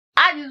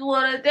I just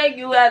want to take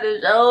you out to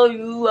show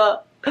you.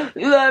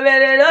 You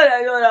already know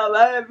that you're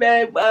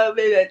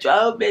the a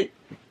trophy.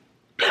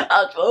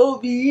 A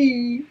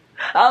trophy.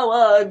 I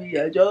want me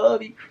a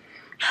trophy.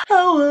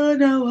 I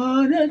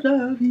want a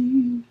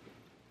trophy.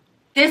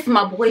 This is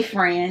my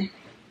boyfriend.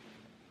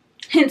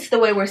 Hence the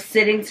way we're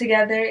sitting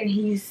together and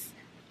he's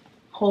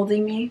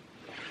holding me.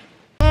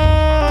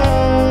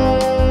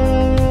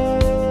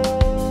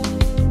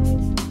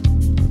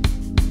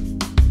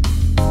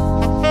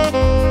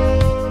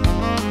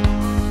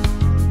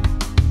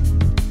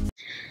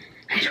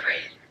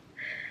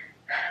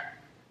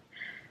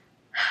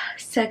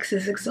 Sex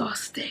is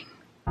exhausting.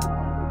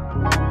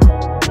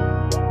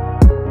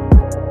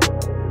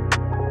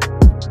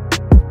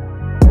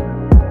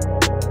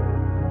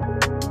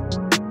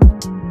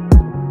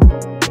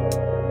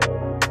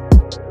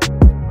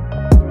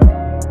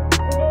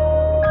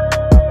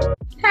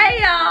 Hey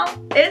y'all,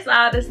 it's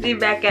Honesty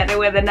back at it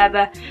with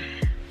another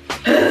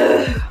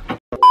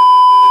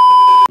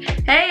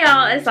Hey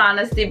y'all, it's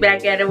Honesty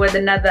back at it with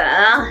another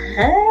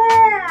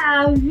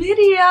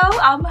video.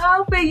 I'm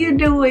hoping you're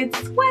doing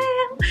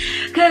swell,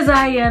 cause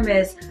I am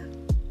as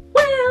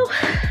well.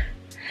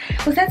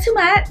 Was that too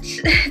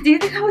much? Do you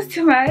think that was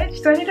too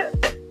much?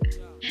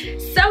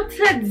 So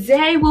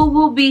today we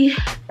will be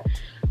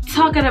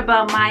talking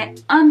about my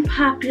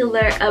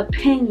unpopular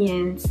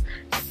opinions,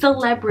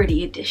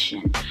 celebrity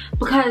edition.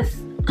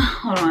 Because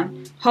hold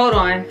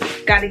on,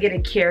 gotta get a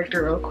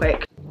character real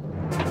quick.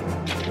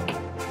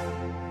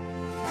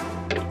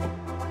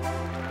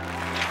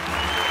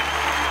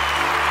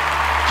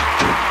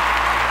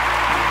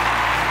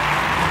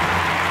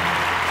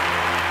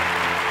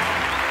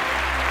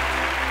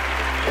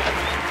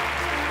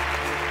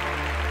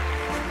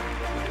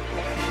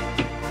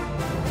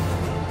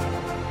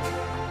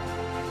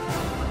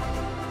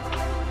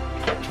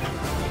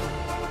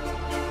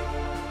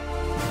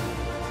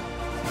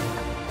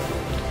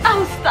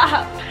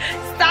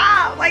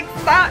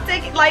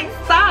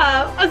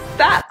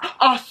 Stop.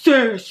 I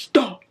said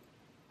stop.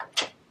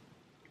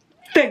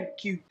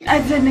 Thank you. I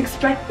didn't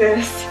expect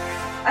this.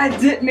 I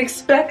didn't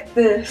expect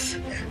this.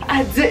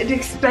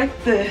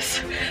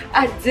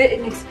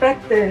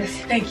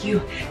 Thank you.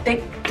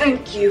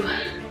 Thank you.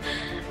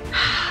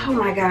 Oh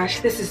my gosh,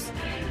 this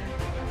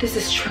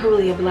is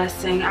truly a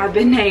blessing. I've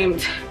been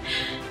named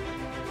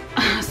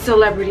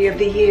Celebrity of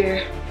the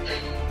Year.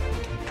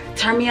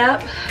 Turn me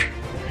up.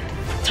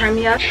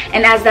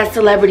 And as that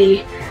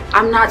celebrity,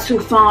 I'm not too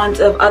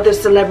fond of other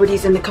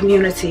celebrities in the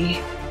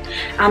community.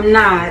 I'm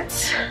not.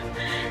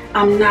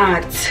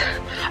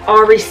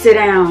 Ari, sit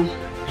down.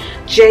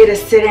 Jada,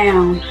 sit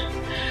down.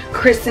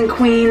 Chris and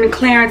Queen and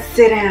Clarence,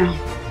 sit down.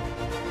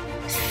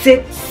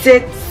 Sit.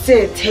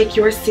 Take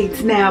your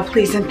seats now,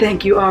 please and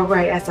thank you. All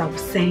right, as I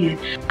was saying,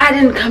 I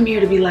didn't come here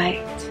to be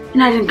liked,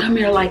 and I didn't come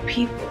here to like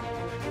people.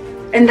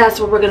 And that's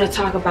what we're gonna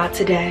talk about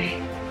today.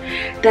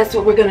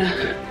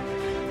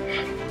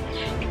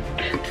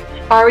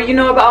 Ari, you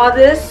know about all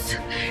this?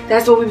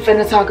 That's what we're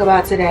finna talk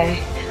about today.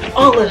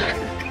 All of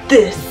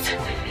this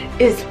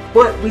is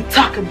what we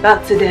talking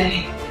about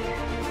today.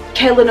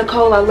 Kayla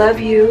Nicole, I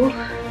love you.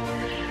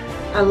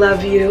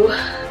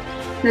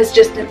 And it's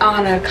just an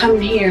honor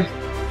coming here.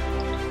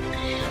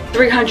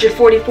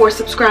 344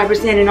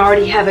 subscribers in and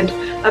already have an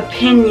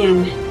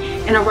opinion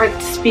and a right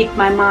to speak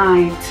my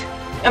mind.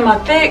 Am I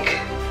thick?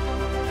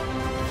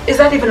 Is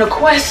that even a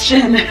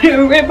question?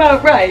 Am I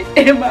right?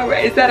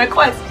 Is that a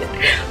question?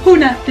 Who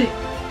not thick?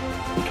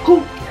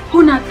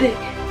 Who not thick?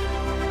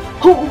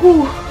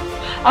 Who?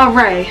 All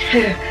right.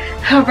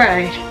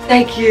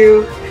 Thank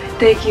you.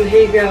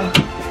 Here you go.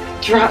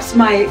 Drops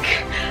mic.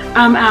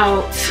 I'm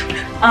out.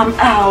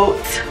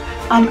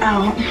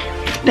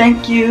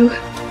 Thank you.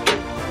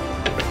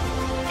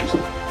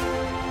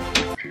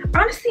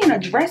 Honestly, in a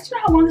dress. You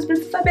know how long it's been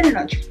since I've been in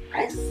a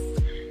dress?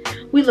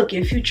 We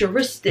looking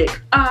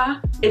futuristic.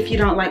 If you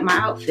don't like my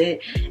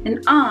outfit,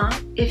 and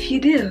if you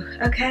do.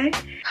 Okay.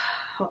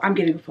 Oh, I'm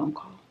getting a phone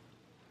call.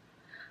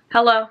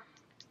 Hello.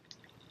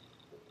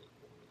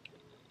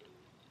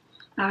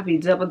 I'll be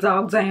double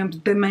dog damn.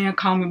 The man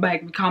call me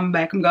back. I'm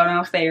going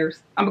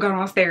downstairs. and I'm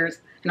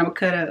gonna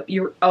cut up.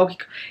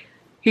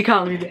 He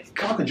calling me back.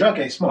 Talking drunk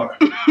ain't smart.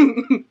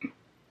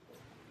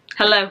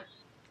 Hello.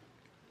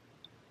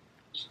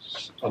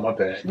 Oh, my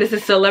bad. This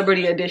is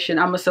celebrity edition.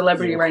 I'm a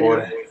celebrity right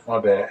now. My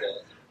bad.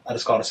 I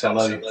just called to say I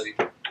love you.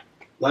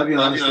 Love you,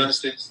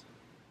 Honesty.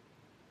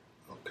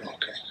 Okay.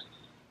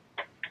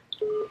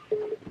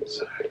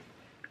 Sorry.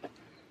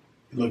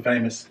 You look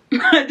famous.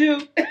 I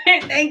do.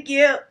 Thank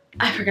you.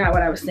 I forgot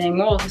what I was saying.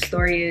 Moral of the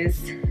story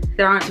is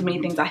there aren't too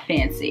many things I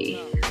fancy,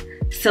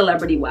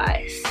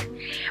 celebrity-wise.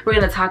 We're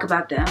gonna talk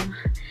about them.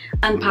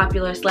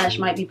 Unpopular /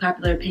 might be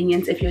popular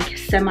opinions if you're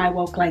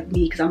semi-woke like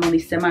me, because I'm only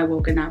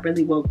semi-woke and not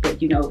really woke,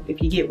 but you know,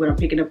 if you get what I'm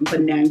picking up and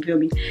putting down, you feel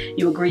me?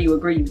 You agree, you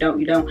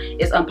don't.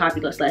 It's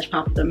unpopular /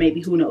 popular,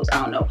 maybe, who knows,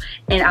 I don't know.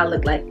 And I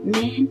look like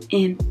Men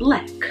in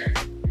Black.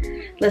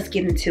 Let's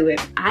get into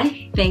it.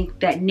 I think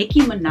that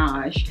Nicki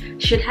Minaj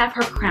should have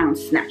her crown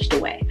snatched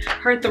away,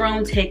 her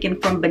throne taken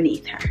from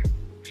beneath her.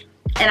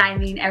 And I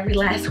mean every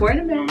last word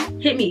of that.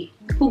 Hit me.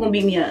 Who gonna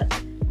beat me up?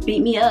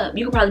 Beat me up.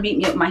 You could probably beat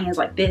me up with my hands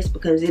like this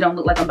because it don't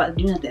look like I'm about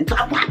to do nothing.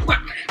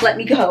 Let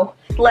me go.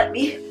 Let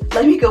me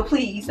go,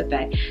 please. The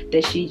fact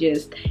that she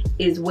just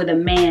is with a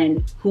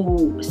man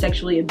who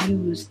sexually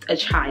abused a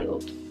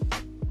child.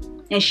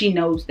 And she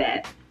knows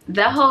that.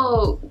 That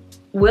whole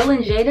Will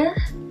and Jada.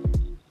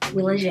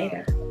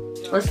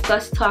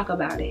 Let's talk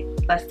about it.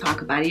 Let's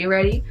talk about it. You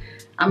ready?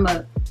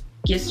 I'ma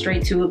get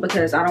straight to it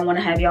because I don't want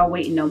to have y'all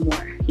waiting no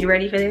more. You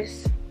ready for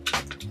this?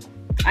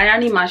 I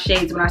need my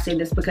shades when I say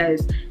this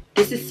because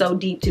this is so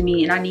deep to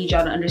me and I need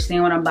y'all to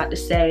understand what I'm about to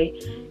say.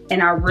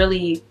 And I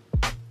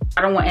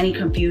don't want any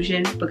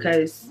confusion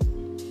because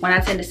when I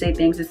tend to say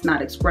things, it's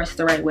not expressed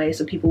the right way.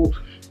 So people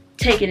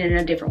take it in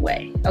a different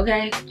way,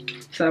 okay?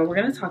 So we're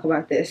gonna talk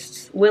about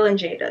this. Will and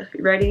Jada,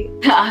 you ready?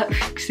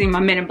 See my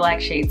Men in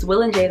Black shades.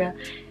 Will and Jada,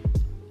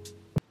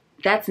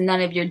 that's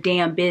none of your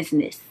damn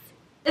business.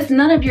 It's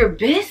none of your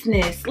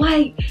business.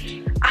 Like,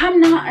 I'm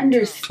not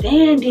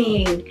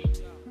understanding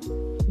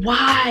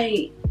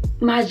why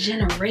my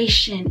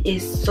generation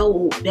is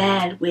so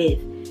bad with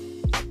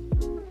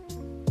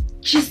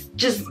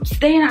just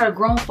staying out of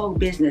grown folk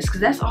business,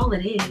 because that's all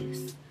it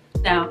is.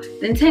 Now,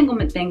 the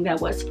entanglement thing, that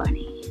was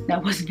funny.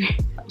 That was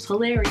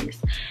hilarious.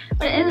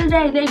 But at the end of the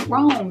day, they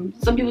grown.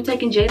 Some people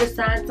taking Jada's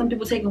side, some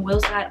people taking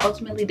Will's side.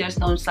 Ultimately, there's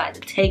no side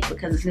to take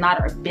because it's not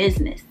our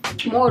business.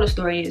 Moral of the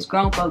story is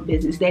grown folk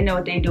business. They know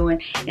what they're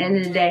doing. At the end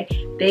of the day,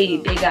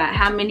 they got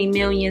how many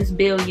millions,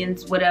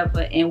 billions,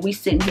 whatever, and we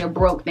sitting here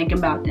broke thinking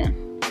about them.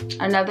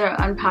 Another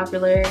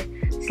unpopular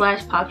 /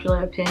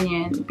 popular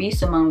opinion, B.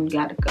 Simone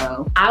gotta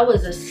go. I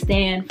was a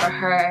stan for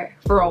her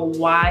for a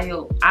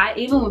while.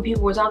 Even when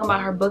people were talking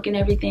about her book and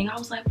everything, I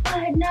was like,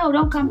 what? No,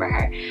 don't come for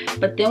her.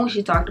 But then when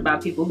she talked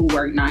about people who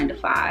work 9 to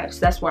 5s,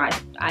 that's where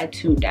I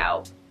tuned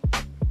out.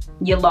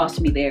 You lost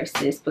me there,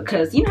 sis,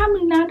 because you know how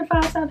many 9 to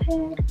 5s I've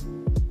had?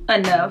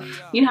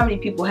 Enough. You know how many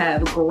people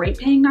have great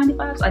paying 9 to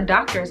 5s? A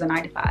doctor is a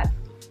 9 to 5.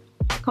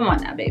 Come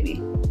on now,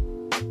 baby.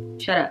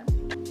 Shut up.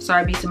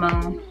 Sorry, B.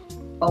 Simone.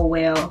 Oh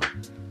well.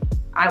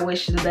 I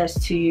wish the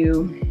best to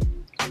you.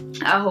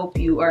 I hope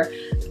you are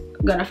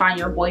gonna find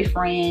your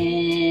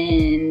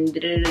boyfriend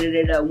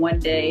one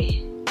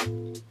day,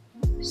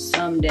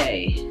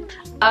 someday.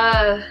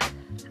 I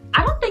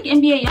don't think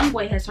NBA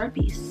YoungBoy has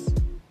herpes.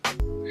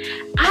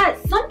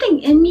 Something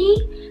in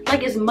me,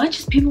 like, as much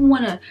as people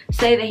want to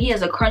say that he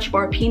has a crunch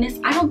bar penis,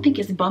 I don't think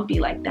it's bumpy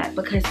like that,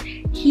 because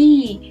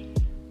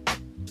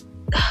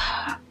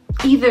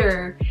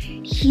either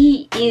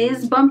he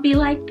is bumpy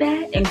like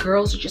that and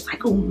girls are just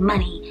like, oh,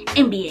 money,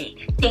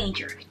 NBA,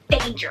 danger,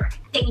 danger,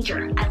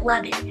 danger, I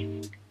love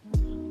it.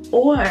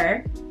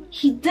 Or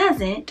he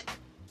doesn't,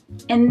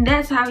 and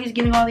that's how he's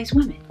getting all these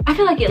women. I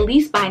feel like at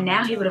least by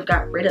now he would have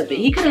got rid of it.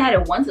 He could have had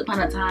it once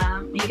upon a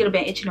time. He could have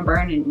been itching and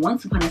burning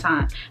once upon a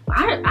time. But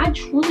I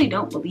truly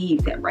don't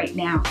believe that right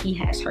now he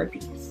has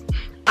herpes.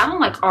 I don't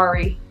like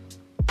Ari.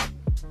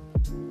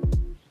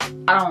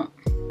 I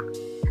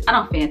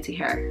don't fancy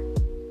her.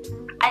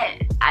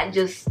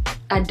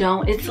 I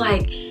don't. It's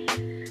like,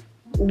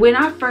 when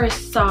I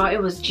first saw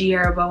it was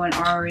Gierbo and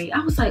Ari, I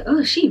was like,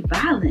 oh, she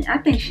violent. I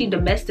think she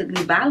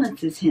domestically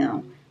violences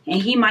him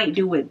and he might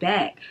do it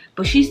back.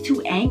 But she's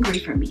too angry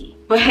for me.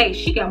 But hey,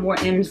 she got more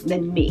M's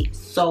than me.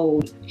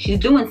 So she's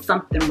doing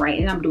something right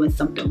and I'm doing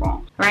something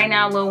wrong. Right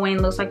now, Lil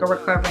Wayne looks like a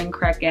recovering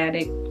crack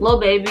addict. Lil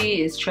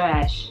Baby is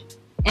trash.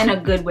 In a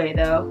good way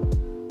though.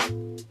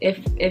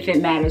 If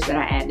it matters that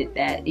I added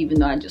that, even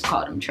though I just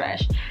called him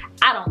trash.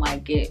 I don't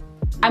like it.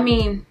 I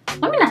mean,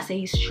 let me not say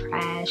he's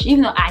trash,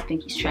 even though I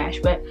think he's trash,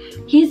 but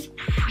he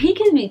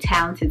can be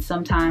talented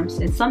sometimes,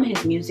 and some of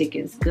his music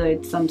is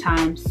good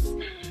sometimes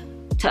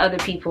to other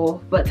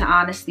people, but to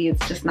honesty,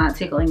 it's just not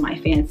tickling my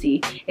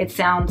fancy. It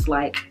sounds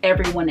like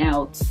everyone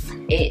else.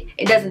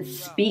 It doesn't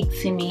speak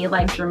to me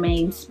like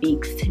Jermaine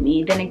speaks to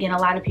me. Then again, a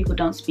lot of people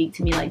don't speak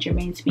to me like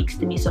Jermaine speaks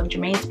to me, so if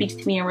Jermaine speaks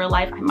to me in real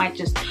life, I might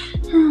just,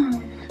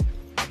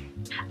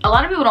 A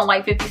lot of people don't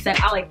like 50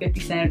 Cent. I like 50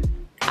 Cent.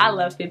 I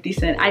love 50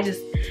 Cent.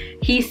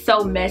 He's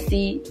so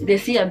messy. To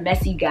see a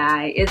messy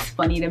guy, it's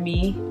funny to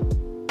me.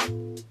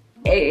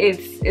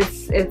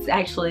 It's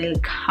actually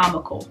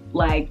comical.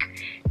 Like,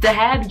 to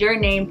have your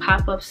name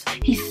pop up,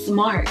 he's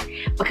smart,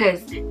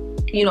 because,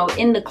 you know,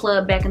 in the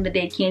club back in the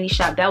day, Candy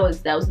Shop, that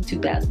was the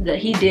 2000s.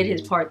 He did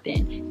his part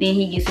then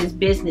he gets his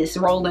business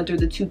rolling through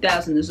the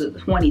 2000s or the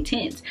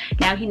 2010s.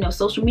 Now he knows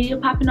social media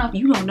popping off.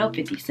 You don't know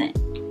 50 Cent.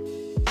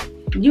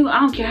 I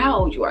don't care how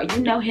old you are, you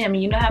know him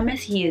and you know how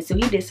messy he is, so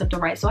he did something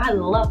right. So I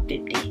love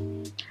 50.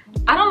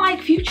 I don't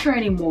like Future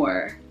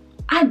anymore.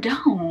 I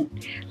don't.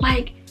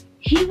 Like,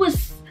 he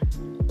was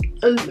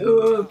a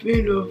love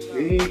and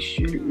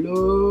affection,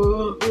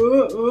 love.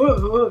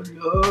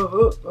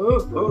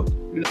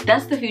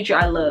 That's the Future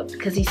I loved,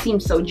 because he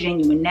seems so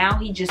genuine. Now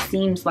he just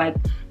seems like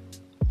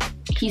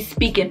he's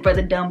speaking for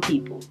the dumb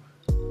people.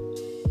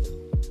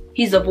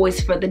 He's a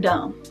voice for the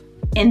dumb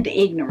and the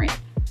ignorant.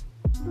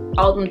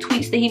 All them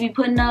tweets that he be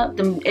putting up,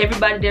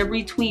 everybody that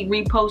retweet,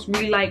 repost,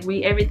 re-like,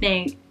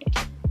 everything,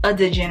 a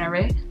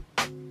degenerate.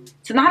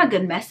 It's not a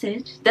good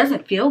message.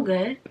 Doesn't feel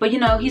good. But you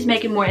know, he's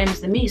making more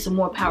M's than me, so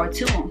more power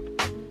to him.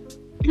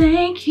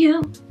 Thank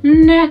you.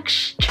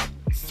 Next.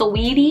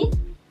 Sweetie.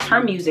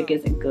 Her music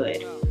isn't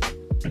good.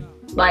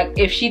 Like,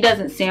 if she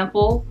doesn't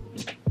sample,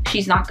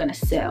 she's not gonna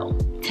sell.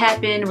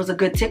 Tap In was a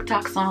good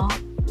TikTok song.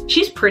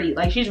 She's pretty.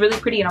 Like, she's really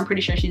pretty, and I'm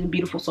pretty sure she's a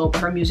beautiful soul,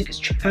 but her music is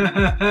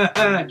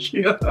trash.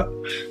 Yeah,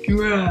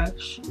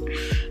 trash.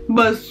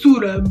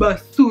 Basura,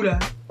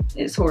 basura.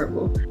 It's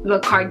horrible.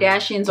 The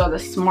Kardashians are the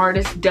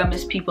smartest,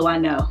 dumbest people I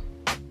know.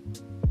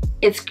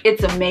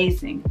 It's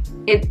amazing.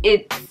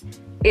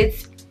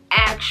 It's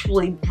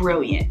actually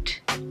brilliant.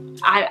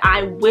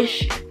 I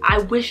wish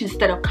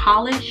instead of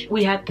college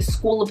we had the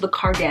school of the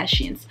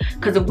Kardashians,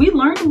 because if we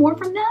learned more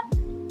from them,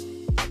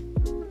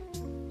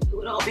 we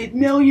would all be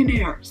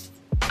millionaires.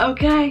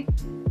 Okay?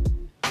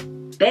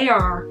 They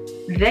are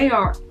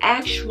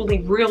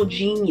actually real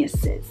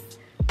geniuses.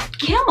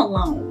 Kim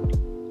alone,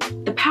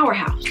 the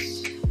powerhouse.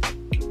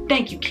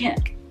 Thank you, Kim.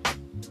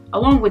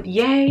 Along with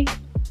Ye,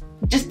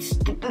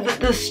 just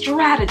the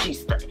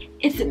strategies,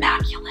 it's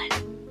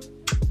immaculate.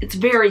 It's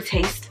very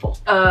tasteful.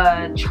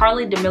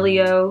 Charlie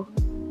D'Amelio,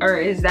 or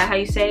is that how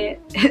you say it?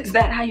 Is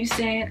that how you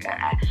say it?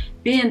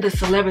 Being the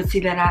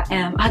celebrity that I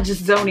am, I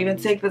just don't even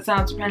take the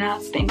time to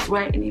pronounce things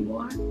right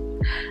anymore.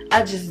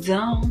 I just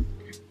don't.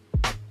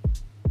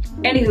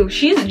 Anywho,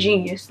 she's a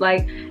genius.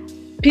 Like,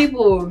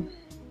 people,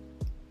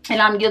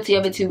 and I'm guilty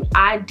of it too,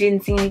 I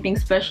didn't see anything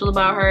special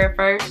about her at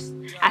first.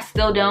 I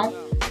still don't,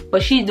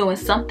 but she's doing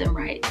something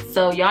right.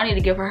 So y'all need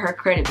to give her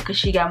credit, because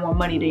she got more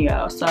money than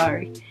y'all.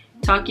 Sorry.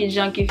 Talk your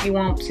junk if you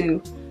want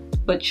to,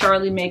 but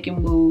Charlie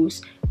making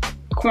moves,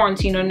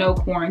 quarantine or no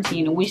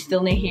quarantine, and we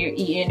still in here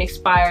eating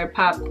expired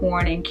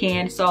popcorn and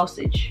canned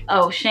sausage.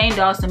 Oh, Shane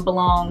Dawson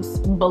belongs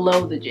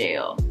below the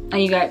jail.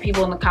 And you got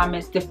people in the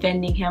comments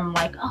defending him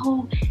like,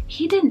 oh,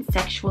 he didn't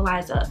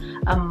sexualize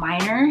a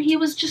minor, he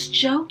was just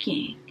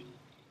joking.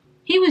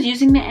 He was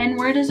using the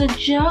N-word as a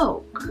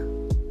joke.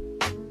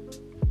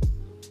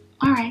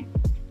 All right,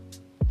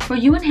 for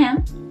you and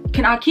him,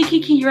 can I kiki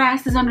your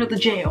asses under the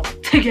jail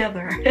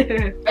together?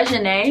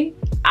 Reginae,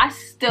 I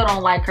still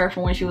don't like her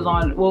from when she was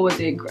on, what was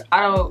it?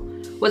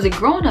 Was it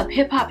Growing Up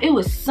Hip Hop? It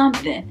was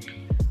something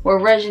where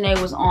Reginae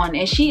was on,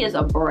 and she is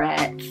a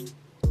brat.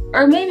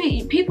 Or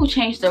maybe people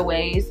changed their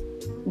ways,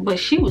 but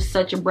she was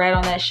such a brat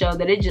on that show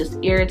that it just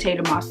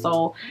irritated my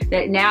soul.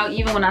 That now,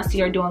 even when I see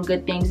her doing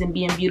good things and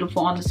being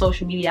beautiful on the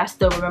social media, I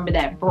still remember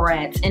that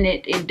brat, and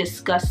it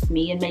disgusts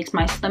me. It makes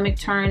my stomach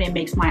turn, it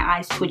makes my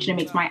eyes twitch, and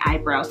it makes my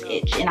eyebrows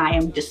itch, and I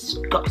am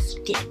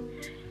disgusted.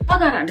 Y'all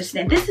gotta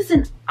understand, this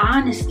isn't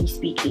honesty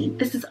speaking.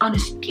 This is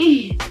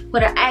honesty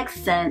with an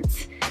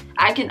accent.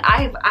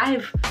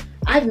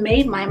 I've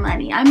made my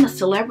money. I'm a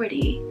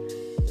celebrity.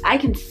 I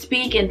can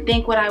speak and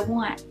think what I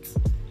want.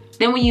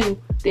 Then when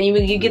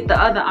you get the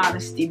other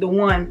honesty, the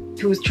one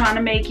who's trying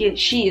to make it,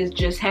 she is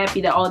just happy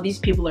that all these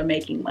people are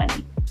making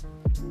money.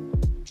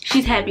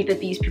 She's happy that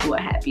these people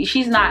are happy.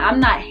 She's not, I'm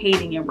not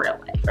hating in real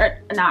life. Right?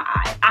 Now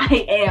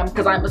I am,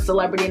 because I'm a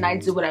celebrity and I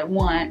do what I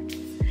want.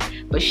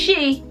 But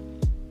she's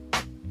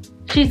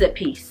at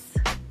peace.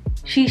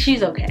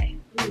 She's okay.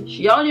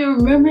 Y'all didn't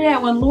remember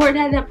that when Lord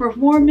had that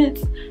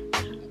performance?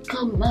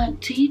 Cut my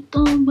teeth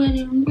on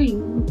wedding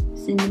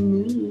rings in the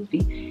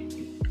movie.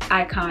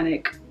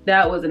 Iconic.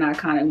 That was an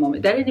iconic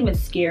moment. That didn't even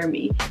scare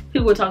me.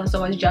 People were talking so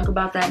much junk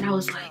about that, and I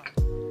was like,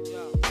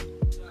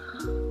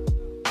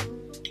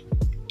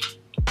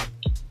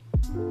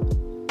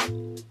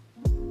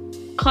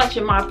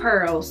 clutching my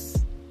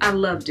pearls. I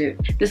loved it.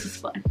 This was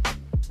fun.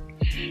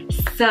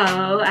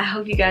 So I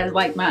hope you guys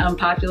like my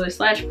unpopular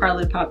 /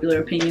 probably popular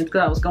opinions, because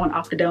I was going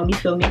off the dome, you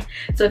feel me?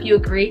 So if you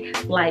agree,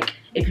 like.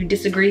 If you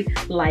disagree,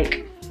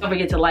 like. Don't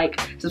forget to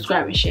like,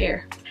 subscribe, and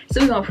share.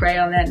 So we're gonna pray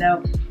on that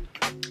note.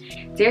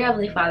 Dear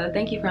Heavenly Father,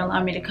 thank you for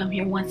allowing me to come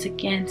here once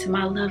again to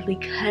my lovely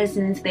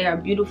cousins. They are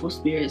beautiful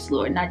spirits,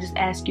 Lord, and I just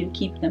ask you to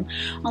keep them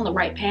on the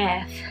right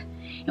path.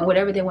 And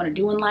whatever they want to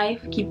do in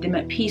life, keep them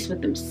at peace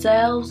with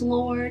themselves,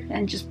 Lord.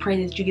 And just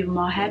pray that you give them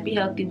all happy,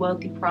 healthy,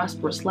 wealthy,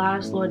 prosperous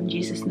lives, Lord, in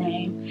Jesus'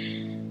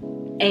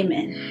 name.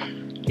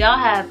 Amen. Y'all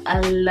have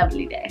a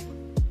lovely day.